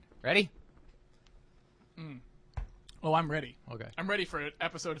Ready? Oh, I'm ready. Okay. I'm ready for an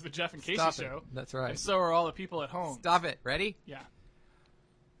episode of the Jeff and Casey Stop Show. it. That's right. And so are all the people at home. Stop it. Ready? Yeah.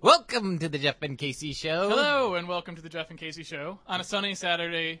 Welcome to the Jeff and Casey Show. Hello, and welcome to the Jeff and Casey Show on a sunny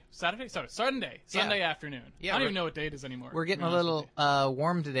Sunday afternoon. Yeah, I don't even know what day it is anymore. We're getting to a be honest little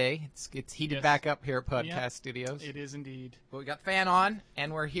warm today. It's heated Yes. back up here at Podcast Yep. Studios. with you. It is indeed. But we got the fan on,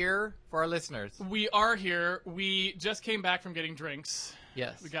 and we're here for our listeners. We are here. We just came back from getting drinks.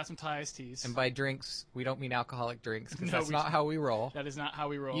 Yes. We got some Thai iced teas. And by drinks, we don't mean alcoholic drinks, because No, that's we not how we roll. That is not how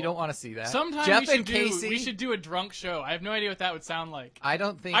we roll. You don't want to see that. Sometimes Jeff we should and Casey. we should do a drunk show. I have no idea what that would sound like. I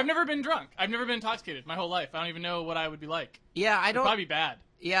don't think. I've never been drunk. I've never been intoxicated my whole life. I don't even know what I would be like. Yeah, I It'd don't. probably be bad.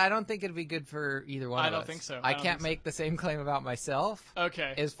 Yeah, I don't think it'd be good for either one I of us. don't think so. I I don't can't think so. make the same claim about myself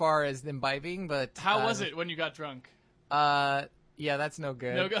Okay. as far as imbibing, but How was it when you got drunk? Yeah, that's no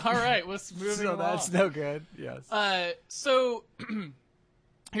good. No, all right, let's move So along. that's no good. Yes. So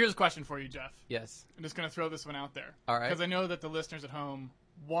here's a question for you, Jeff. Yes. I'm just going to throw this one out there. All right. Because I know that the listeners at home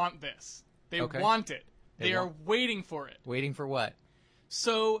want this. They Okay. want it. They They are want- waiting for it. Waiting for what?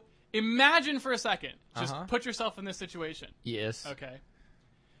 So imagine for a second. Just Uh-huh. put yourself in this situation. Yes. Okay.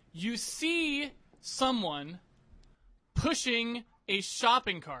 You see someone pushing a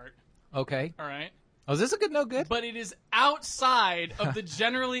shopping cart, Okay. all right? Oh, is this a good no good? But it is outside of the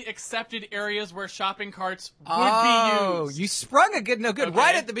generally accepted areas where shopping carts would Oh, be used. you sprung a good no good Okay.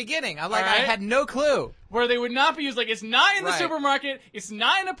 right at the beginning. I'm like, All right. I had no clue. Where they would not be used. Like, it's not in the Right. supermarket. It's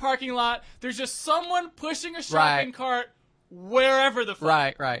not in a parking lot. There's just someone pushing a shopping Right. cart wherever the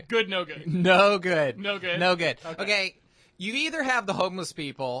fuck. Right. Good, no good. No good. No good? No good. Okay. Okay. You either have the homeless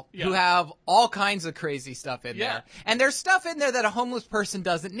people Yeah. who have all kinds of crazy stuff in Yeah. there, and there's stuff in there that a homeless person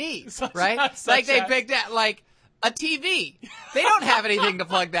doesn't need, Such right? as- Like they such as- picked out like a TV. They don't have anything to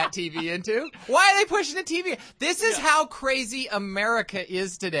plug that TV into. Why are they pushing a TV? This is Yeah. how crazy America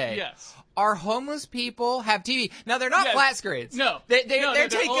is today. Yes. Our homeless people have TV. Now they're not Yeah. flat screens. No. they're No, they're they're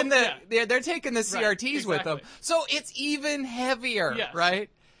taking old- the yeah. they're taking the CRTs with them, exactly. so it's even heavier, Yes. right?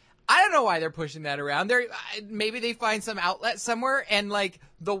 I don't know why they're pushing that around. Maybe they find some outlet somewhere, and like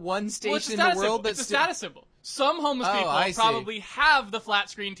the one Well, it's a station in status the world symbol. that's It's a status symbol. Some homeless Oh, people I see. probably have the flat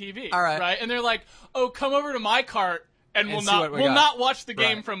screen TV. All right. Right? And they're like, oh, come over to my cart and And we'll see what we got. not watch the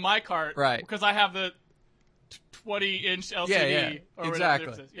game Right. from my cart. Right. Because I have the 20-inch LCD. yeah, Or whatever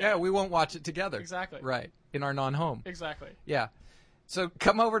exactly. it is. Yeah, we won't watch it together. Exactly. Right in our non-home. Exactly. Yeah. So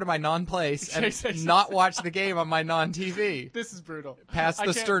come over to my non-place Yes. and not watch the game on my non-TV. This is brutal. Past I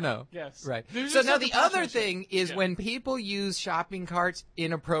the can't- sterno. Yes. Right. There's So just now such a the other passionate shit. thing is Yeah. when people use shopping carts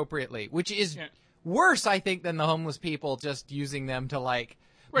inappropriately, which is Yeah. worse, I think, than the homeless people just using them to like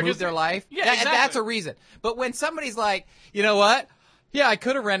Right, move 'cause- their life. yeah, That- exactly. That's a reason. But when somebody's like, you know what? Yeah, I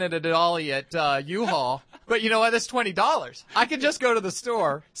could have rented a dolly at U-Haul, but you know what? That's $20. I could just go to the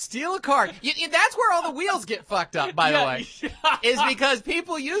store, steal a cart. That's where all the wheels get fucked up, by the Yeah, way. yeah. Is because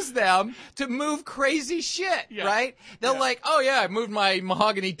people use them to move crazy shit, Yeah. right? They'll Yeah. like, oh yeah, I moved my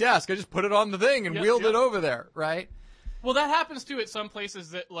mahogany desk. I just put it on the thing and Yep, wheeled yep. it over there, right? Well, that happens too at some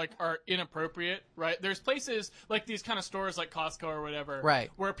places that like are inappropriate, right? There's places like these kind of stores like Costco or whatever, Right.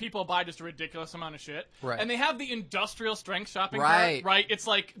 where people buy just a ridiculous amount of shit, Right. and they have the industrial strength shopping Right. cart, right? It's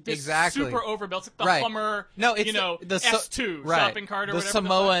like this Exactly. super overbuilt. It's like the Right. Hummer, No, it's the S2 right. shopping cart or the whatever.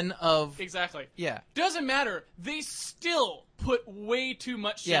 Samoan of Exactly. yeah. Doesn't matter. They still put way too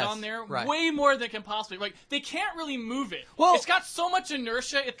much shit Yes, on there, right. way more than can possibly. Like they can't really move it. Well- it's got so much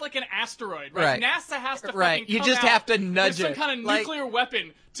inertia. It's like an asteroid, right? Right. NASA has to Right. fucking You come just out have to nudge with some it. kind of Like- nuclear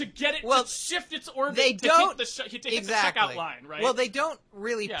weapon to get it Well, to shift its orbit. They to don't hit the exactly. checkout line, right? Well, they don't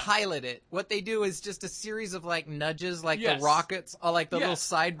really Yeah. pilot it. What they do is just a series of like nudges, like Yes. the rockets, like the Yes, little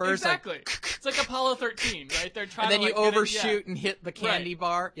side bursts, Exactly. like, It's like Apollo 13, right? They're trying and then to you like, overshoot get it, and hit the candy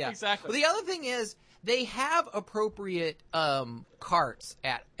bar. Yeah, Exactly. Well, the other thing is they have appropriate carts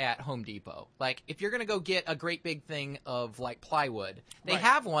at Home Depot. Like if you're gonna go get a great big thing of like plywood, they Right.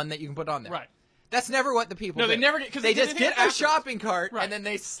 have one that you can put on there. Right. That's never what the people No, do. they never get- 'cause they they just did it get their afterwards. shopping cart Right. and then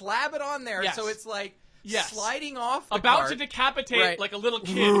they slab it on there, Yes. so it's like Yes. sliding off the About cart. to decapitate Right. like a little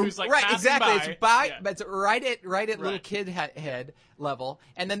kid who's like right, passing exactly. by. It's by, Yeah. but it's right at little Right. kid head level,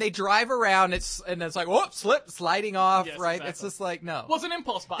 and then they drive around. It's like whoop, sliding off. Yes, right, exactly. it's just like no. Well, it's an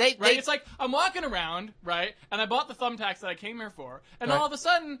impulse buy, They- right? It's like I'm walking around, right, and I bought the thumbtacks that I came here for, and Right. all of a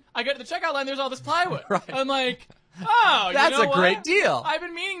sudden I get to the checkout line. There's all this plywood. Right. I'm like, oh, That's you know a great what? deal. I've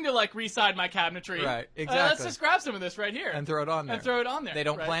been meaning to like reside my cabinetry. Right, Let's exactly. just grab some of this right here and throw it on there. and throw it on there. They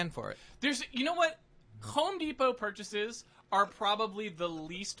don't right? plan for it. There's, you know what? Home Depot purchases are probably the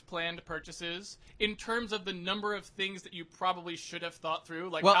least planned purchases in terms of the number of things that you probably should have thought through.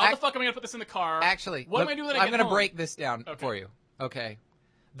 Like, Well, how the fuck am I going to put this in the car? Actually, what am I doing when I I'm get gonna home? break this down Okay. for you. Okay.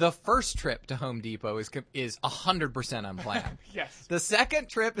 The first trip to Home Depot is 100% unplanned. Yes. The second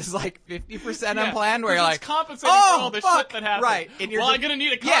trip is like 50% Yeah, unplanned, where you're 'cause like, it's compensating oh, for all the fuck, shit that happened. right? And you're well, just, I'm gonna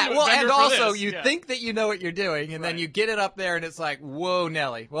need a yeah, conduit well, vendor and for also this. you Yeah. think that you know what you're doing, and then Right. you get it up there, and it's like, whoa,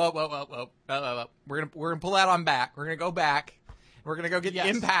 Nelly, whoa. We're gonna pull that on back. We're gonna go back. We're gonna go get Yes. the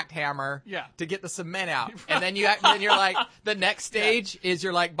impact hammer Yeah. to get the cement out, and then you're like, the next stage is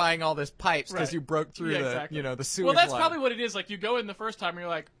you're like buying all this pipes because Right. you broke through Yeah, the exactly. the sewage Well, that's line. probably what it is. Like, you go in the first time and you're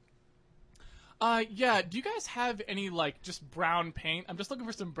like, yeah, do you guys have any, like, just brown paint? I'm just looking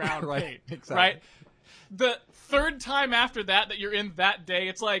for some brown Right, paint. exactly. Right? The third time after that you're in that day,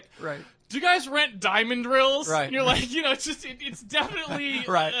 it's like, Right. do you guys rent diamond drills? Right. And you're like, it's just, it's definitely,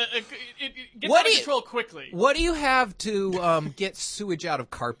 Right. It gets What out do of you- control quickly. What do you have to get sewage out of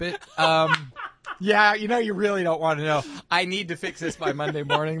carpet? Yeah, you really don't want to know. I need to fix this by Monday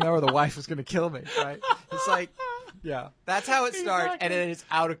morning, though, or the wife is going to kill me, right? It's like, yeah. That's how it starts, and Exactly. it is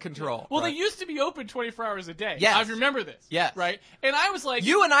out of control. Well, right? they used to be open 24 hours a day. Yes. I remember this. Yes. Right? And I was like,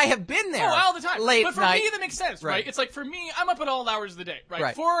 You and I have been there. oh, all the time. Late but for night. me, that makes sense, right? Right. It's like, for me, I'm up at all hours of the day, right?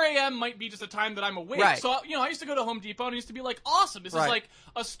 Right. 4 a.m. might be just a time that I'm awake. Right. So, I used to go to Home Depot, and it used to be like, awesome. This is Right. like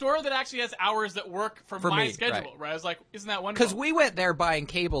a store that actually has hours that work for my me, schedule, right. right? I was like, isn't that wonderful? Because we went there buying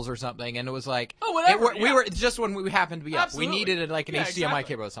cables or something, and it was like, Oh, whatever, We yeah. were just when we happened to be Absolutely. up. We needed an Yeah, HDMI exactly.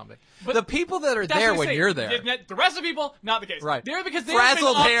 cable or something. But the people that are That's there what I'm when saying. you're there, The rest of the people, not the case. Right. They're because they've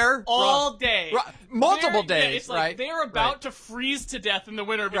Frazzled been up hair, all day. multiple They're- yeah, days, it's like right? they're about Right. to freeze to death in the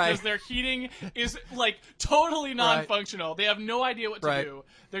winter because Right. their heating is like totally non-functional. They have no idea what to Right. do.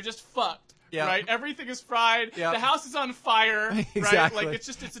 They're just fucked. Yeah. Right? Everything is fried. Yeah. The house is on fire. Right? Exactly. Like, it's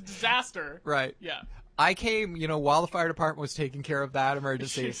a disaster. Right. Yeah. I came, while the fire department was taking care of that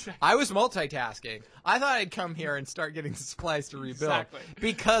emergency. Exactly. I was multitasking. I thought I'd come here and start getting supplies to rebuild. Exactly.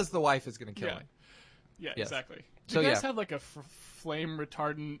 Because the wife is going to kill Yeah. me. Yeah, Yes. exactly. Do So, you guys yeah. have like a flame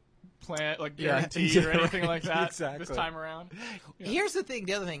retardant plant, like Yeah. guaranteed or anything like that Exactly. this time around? Yeah. Here's the thing.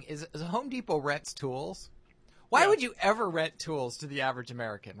 The other thing is Home Depot rents tools. Why Yeah. would you ever rent tools to the average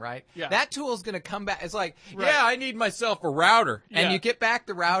American, right? Yeah. That tool's going to come back. It's like, Right. yeah, I need myself a router. And Yeah. you get back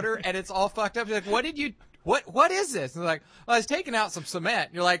the router and it's all fucked up. You're like, what is this? And they're like, well, I was taking out some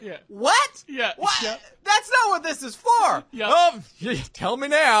cement. You're like, Yeah. what? Yeah. What? Yeah. That's not what this is for. Yeah. Tell me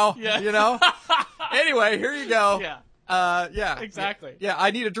now. Yeah. Anyway, here you go. Yeah. Yeah. Exactly. Yeah,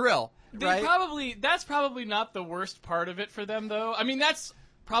 I need a drill. Right? That's probably not the worst part of it for them, though. I mean, that's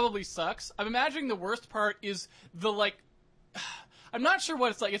probably sucks. I'm imagining the worst part is the, like, I'm not sure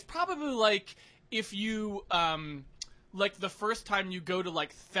what it's like. It's probably like if you, like the first time you go to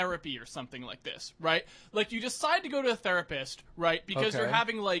like therapy or something like this, right? Like you decide to go to a therapist, right? Because you're Okay.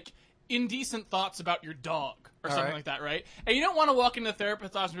 having like indecent thoughts about your dog or All something right. like that, right? And you don't want to walk into the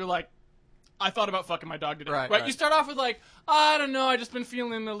therapist's office and be like, I thought about fucking my dog today. Right, Right? right. You start off with like, I don't know, I just been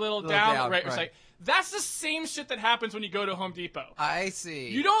feeling a little down. Right? It's right. like, that's the same shit that happens when you go to Home Depot. I see.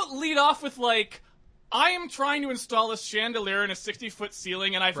 You don't lead off with like, I am trying to install a chandelier in a 60-foot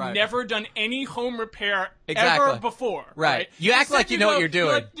ceiling, and I've Right. never done any home repair Exactly. ever before. Right. You act Instead, like you know what you're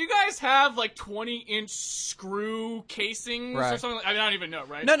doing. like, do you guys have like 20-inch screw casings or Right. something? I don't even know,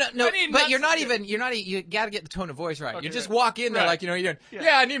 right? No, I mean, but you're not that's- even, you got to get the tone of voice right. Okay, You just right. walk in there Right. like, you're doing,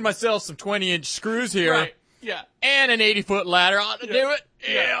 Yeah. I need myself some 20-inch screws here Right. Yeah. and an 80-foot ladder. I ought to Yeah. do it.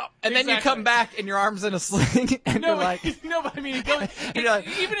 Yeah. Yeah. And then you Exactly. come back and your arm's in a sling and No, you're like, no, but I mean, it goes, You're like-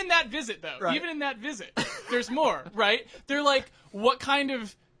 even in that visit, though, Right. even in that visit, there's more, right? They're like, what kind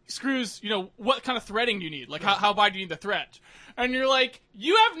of screws, what kind of threading do you need? Like, how wide do you need the thread? And you're like,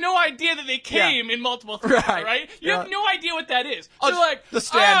 you have no idea that they came in multiple threads, Right. right? You Yeah. have no idea what that is. Oh, You're like, the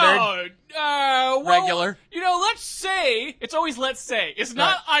standard. well, Regular. Let's say, it's always let's say. It's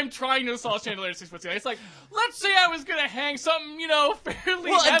not I'm trying to install a chandelier in 6 foot ceiling. It's like, let's say I was going to hang something,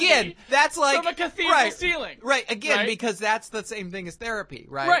 fairly well, heavy again, that's like from a cathedral right, ceiling. Right, again, Right? because that's the same thing as therapy,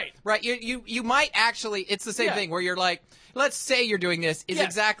 right? Right. Right. You might actually, it's the same Yeah. thing where you're like, let's say you're doing this is Yeah.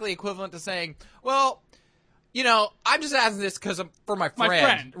 exactly equivalent to saying, well, I'm just asking this because for my friend. My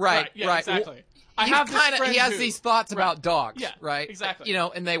friend. Right. Yeah, Right. exactly. I He's have this kinda- friend he has who- these thoughts Right. about dogs, Yeah, right? exactly.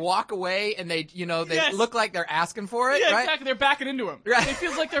 And they walk away and they Yes. look like they're asking for it, Yeah, right? exactly. They're backing into him. Right. It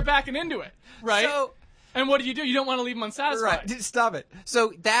feels like they're backing into it. Right? So, and what do? You don't want to leave them unsatisfied. right. Dude, stop it.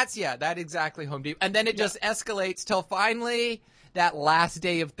 So that exactly Home Depot. And then it just escalates till finally that last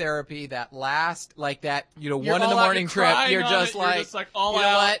day of therapy, that last, like that, You're 1 in the all out, morning you're trip, crying you're on just it, like, you're just like all you know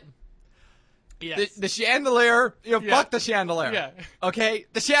out. what? Yes. The chandelier, Yeah. fuck the chandelier. Yeah. Okay?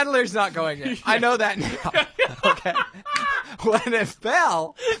 The chandelier's not going in. I know that now. Okay? When it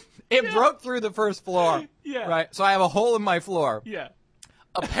fell, it broke through the first floor. Yeah. Right? So I have a hole in my floor. Yeah.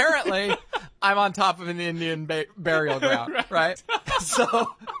 Apparently, I'm on top of an Indian burial ground, right? So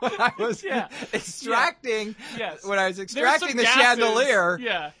when I was extracting, when I was extracting the gases. chandelier,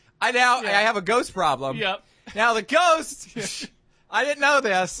 I have a ghost problem. Yep. Now the ghost, I didn't know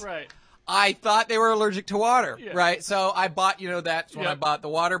this. Right. I thought they were allergic to water, right? So I bought, that's when I bought the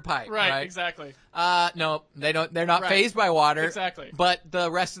water pipe, right? Exactly. No, they don't. They're not fazed by water. Exactly. But the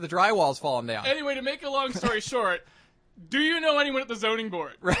rest of the drywall's fallen down. Anyway, to make a long story short, do you know anyone at the zoning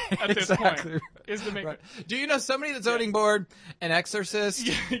board at this point? Is the main Do you know somebody at the zoning board, an exorcist,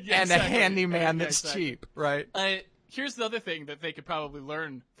 and a handyman that's cheap, right? Here's the other thing that they could probably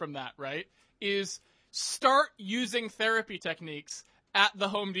learn from that, right? Is start using therapy techniques at the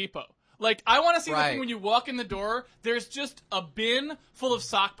Home Depot. Like, I want to see the thing when you walk in the door, there's just a bin full of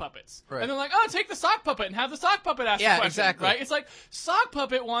sock puppets. Right. And they're like, oh, take the sock puppet and have the sock puppet ask the question. Exactly. Right? It's like, sock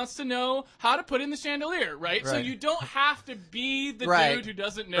puppet wants to know how to put in the chandelier, right? So you don't have to be the dude who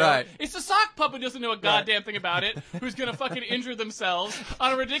doesn't know. Right. It's the sock puppet who doesn't know a goddamn thing about it, who's going to fucking injure themselves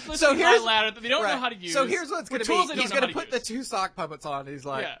on a ridiculously high ladder that they don't know how to use. So here's what's going to be. He's going to put the two sock puppets on. He's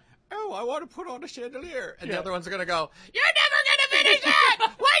like, oh, I want to put on a chandelier. And the other ones are going to go, you're never going to finish that! Why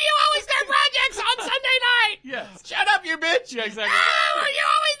do you always start projects on Sunday night? Yes. Shut up, you bitch! Yeah, exactly. Oh, you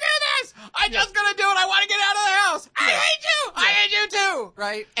always do this! I'm just going to do it. I want to get out of the house. I hate you! I hate you too!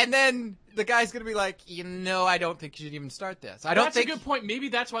 Right? And then the guy's going to be like, I don't think you should even start this. That's a good point. Maybe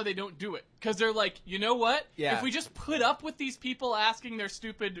that's why they don't do it. Because they're like, you know what? Yeah. If we just put up with these people asking their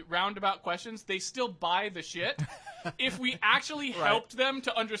stupid roundabout questions, they still buy the shit. If we actually helped them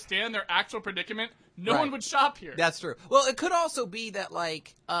to understand their actual predicament, no one would shop here. That's true. Well, it could also be that,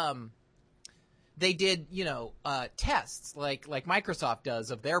 they did, tests like Microsoft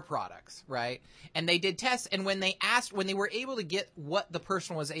does of their products, right? And they did tests, and when they were able to get what the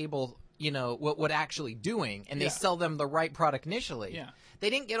person was able, what actually doing, and they sell them the right product initially,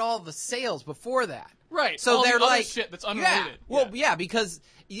 they didn't get all the sales before that. Right. So all they're the like other shit that's unrelated. Because,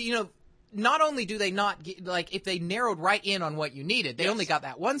 not only do they not get, if they narrowed right in on what you needed, they only got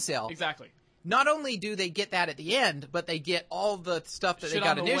that one sale. Exactly. Not only do they get that at the end, but they get all the stuff that Shit they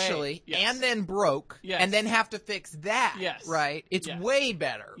got on the initially way. and then broke and then have to fix that. Yes. Right? It's way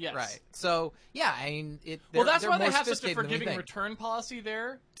better. Yes. Right. So, I mean, that's why they have such a sophisticated than we forgiving think. return policy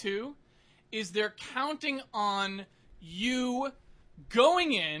there, too, is they're counting on you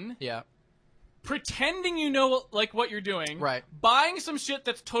going in, pretending you know what you're doing, buying some shit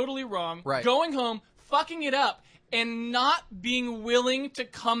that's totally wrong, going home, fucking it up, and not being willing to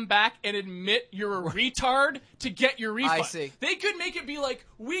come back and admit you're a retard to get your refund. I see. They could make it be like,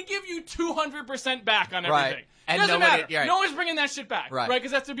 we give you 200% back on everything. And it doesn't nobody, matter. No one's bringing that shit back. Right.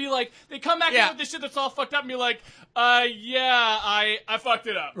 Because that's to be like, they come back in with this shit that's all fucked up and be like, I fucked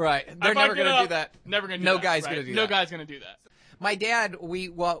it up. Right. They're never going to do that. Never going to do that. No guy's going to do that. No guy's going to do that. My dad, we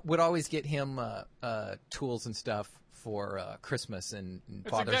would always get him tools and stuff for Christmas and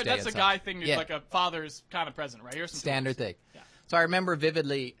Father's Day. That's a guy thing. It's like a father's kind of present, right? Here's some standard tools. thing. Yeah. So I remember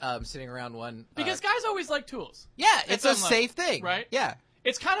vividly sitting around one. Because guys always like tools. Yeah, it's a safe thing. Right? Yeah.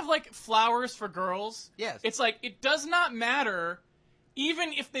 It's kind of like flowers for girls. Yes. It's like, it does not matter,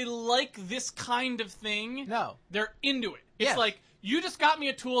 even if they like this kind of thing. No. They're into it. It's like, you just got me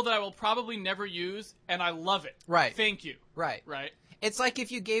a tool that I will probably never use, and I love it. Right. Thank you. Right. Right. It's like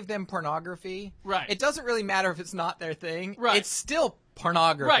if you gave them pornography. Right. It doesn't really matter if it's not their thing. Right. It's still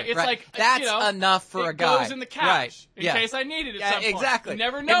pornography. Right. It's like, that's enough for a guy. It goes in the cache in case I need it at some point. Exactly. You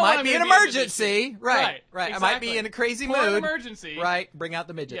never know. It might when be I'm an gonna emergency. Right. Exactly. I might be in a crazy Porn mood. emergency. Right. Bring out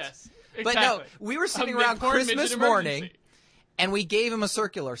the midgets. Yes. Exactly. But no, we were sitting around Christmas morning, and we gave him a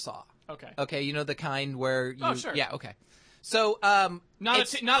circular saw. Okay. Okay, the kind where you. Oh, sure. Yeah. Okay. So, not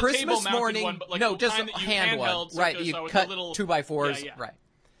it's a Christmas table-mounted morning. one, but like no, the just kind a that you hand one. handheld Right. circular You saw with cut the little 2x4s. Yeah. Right.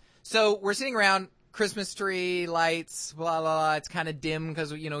 So we're sitting around, Christmas tree, lights, blah, blah, blah. It's kind of dim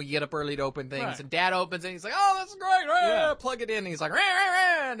because, you get up early to open things. Right. And Dad opens it and he's like, oh, that's great. Yeah. Plug it in. And he's like, rah,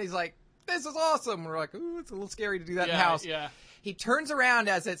 rah, rah. And he's like, this is awesome. And we're like, ooh, it's a little scary to do that in the house. Yeah. He turns around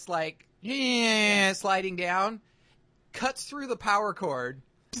as it's like, sliding down, cuts through the power cord,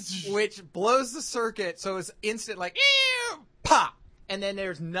 which blows the circuit. So it's instant like, pop. And then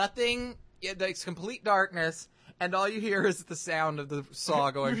there's nothing. It's complete darkness. And all you hear is the sound of the saw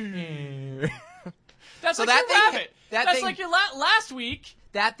going. That's so like that your thing, rabbit. That That's thing, like your last week.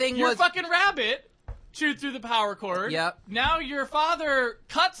 That thing your was fucking rabbit chewed through the power cord. Yep. Now your father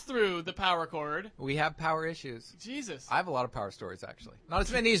cuts through the power cord. We have power issues. Jesus. I have a lot of power stories, actually. Not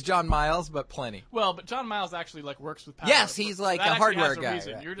as many as John Miles, but plenty. Well, but John Miles actually works with power. Yes, he's like that a hardware has a guy.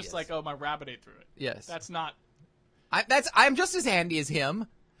 reason. You're just like, oh, my rabbit ate through it. Yes. That's not. I'm just as handy as him.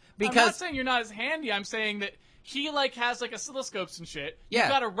 Because I'm not saying you're not as handy. I'm saying that he like has like oscilloscopes and shit. Yeah. You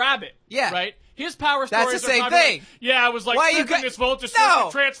got a rabbit. Yeah. Right? His power That's stories the are same probably thing. like, yeah, I was like Why you flipping got- this voltage No,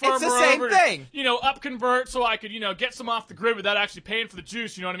 circuit transformer it's the same over thing. to, up convert so I could, get some off the grid without actually paying for the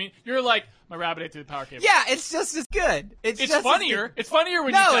juice, you know what I mean? You're like, my rabbit ate through the power cable. Yeah, it's just as good. It's just as funnier. good. It's funnier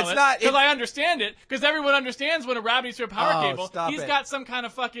when No, you tell it's it. not. Because I understand it. Because everyone understands when a rabbit eats through a power Oh, cable. stop He's it. got some kind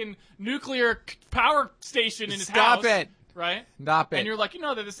of fucking nuclear power station in his Stop house. it. Right? Stop it. And you're like,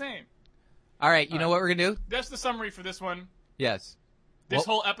 they're the same. All right, you know what we're gonna do? That's the summary for this one. Yes. This What-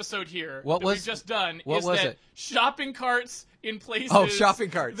 whole episode here what that was- we've just done what is was that it? shopping carts in places Oh,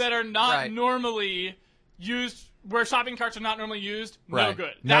 shopping carts. that are not Right. normally used, where shopping carts are not normally used, no Right.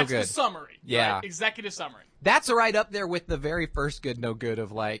 good. No That's good. the summary. Yeah. Right? Executive summary. That's right up there with the very first good, no good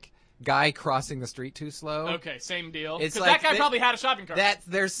of like guy crossing the street too slow. Okay, same deal. It's Because like that guy thi- probably had a shopping cart. That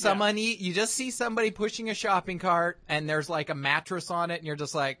there's some Yeah. you just see somebody pushing a shopping cart and there's like a mattress on it and you're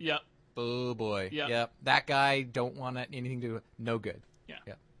just like, Yep. oh boy, Yep. yep, that guy don't want anything to do with no good. Yeah.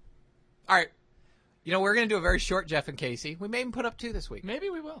 Yep. All right, we're gonna do a very short Jeff and Casey. We may even put up 2 this week. Maybe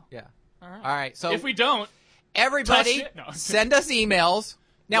we will. Yeah. All right. All right. So If we don't, everybody, tough shit. No. send us emails.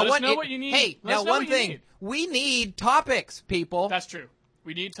 Now, Let us know what you need. Hey, Let us now know one what you thing, need. we need topics, people. that's true.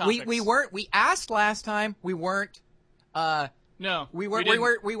 We need topics. We asked last time. We weren't. No. We didn't.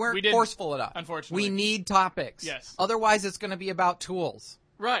 weren't We didn't, forceful enough. unfortunately. we need topics. Yes. Otherwise, it's going to be about tools.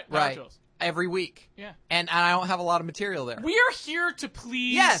 Right. Power Right. tools. Every week. Yeah. And I don't have a lot of material there. We are here to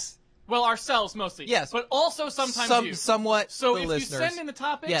please. Yes. Well, ourselves mostly. Yes. But also sometimes you. Somewhat. So the if listeners. you send in the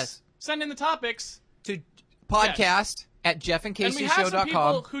topics. Yes. Send in the topics. to podcast at And we have some jeffandcasey.com.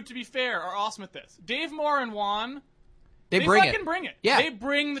 people who, to be fair, are awesome at this. Dave Moore and Juan. They They bring fucking it. bring it. Yeah. They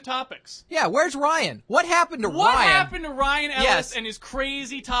bring the topics. Yeah. Where's Ryan? What happened to What Ryan? happened to Ryan Ellis Yes. and his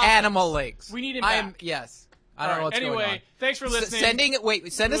crazy topics? Animal Lakes. We need him I'm back. yes. I don't All know right. what's Anyway, going on. thanks for listening. Send us We'll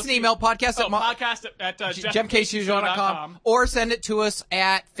an see- email podcast podcast at jeffandcaseyshow.com or send it to us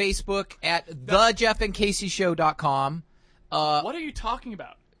at Facebook at thejeffandcaseyshow.com. What are you talking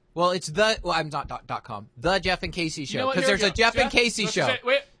about? Well, it's I'm not .com. The Jeff and Casey You know Show what? because Here we there's a go. Jeff and Casey let's show. just say-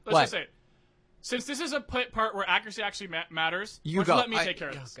 let's What? just say it. Since this is a part where accuracy actually matters, You why don't go. let me take care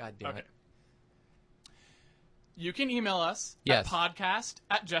of this. God damn it. You can email us Yes. at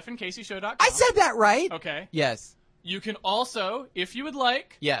podcast@jeffandcaseyshow.com. I said that right. Okay. Yes. You can also, if you would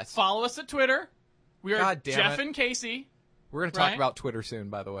like, Yes. follow us at Twitter. We are God damn Jeff it. and Casey. We're gonna talk Right. about Twitter soon,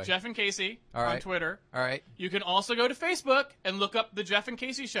 by the way. Jeff and Casey All on right. Twitter. All right. You can also go to Facebook and look up the Jeff and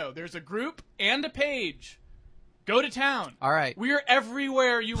Casey Show. There's a group and a page. Go to town. All right. We are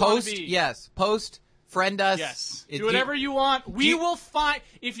everywhere you want Post. to be. Yes. Post. Friend us. Yes. It- Do whatever you want. We you- will find.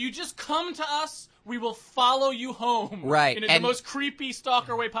 If you just come to us, we will follow you home. Right, In the and- most creepy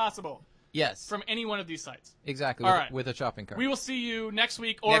stalker way possible Yes. from any one of these sites. Exactly. All with, right. with a shopping cart. We will see you next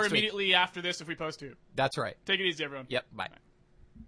week or Next week. immediately after this if we post to. That's right. Take it easy, everyone. Yep. Bye.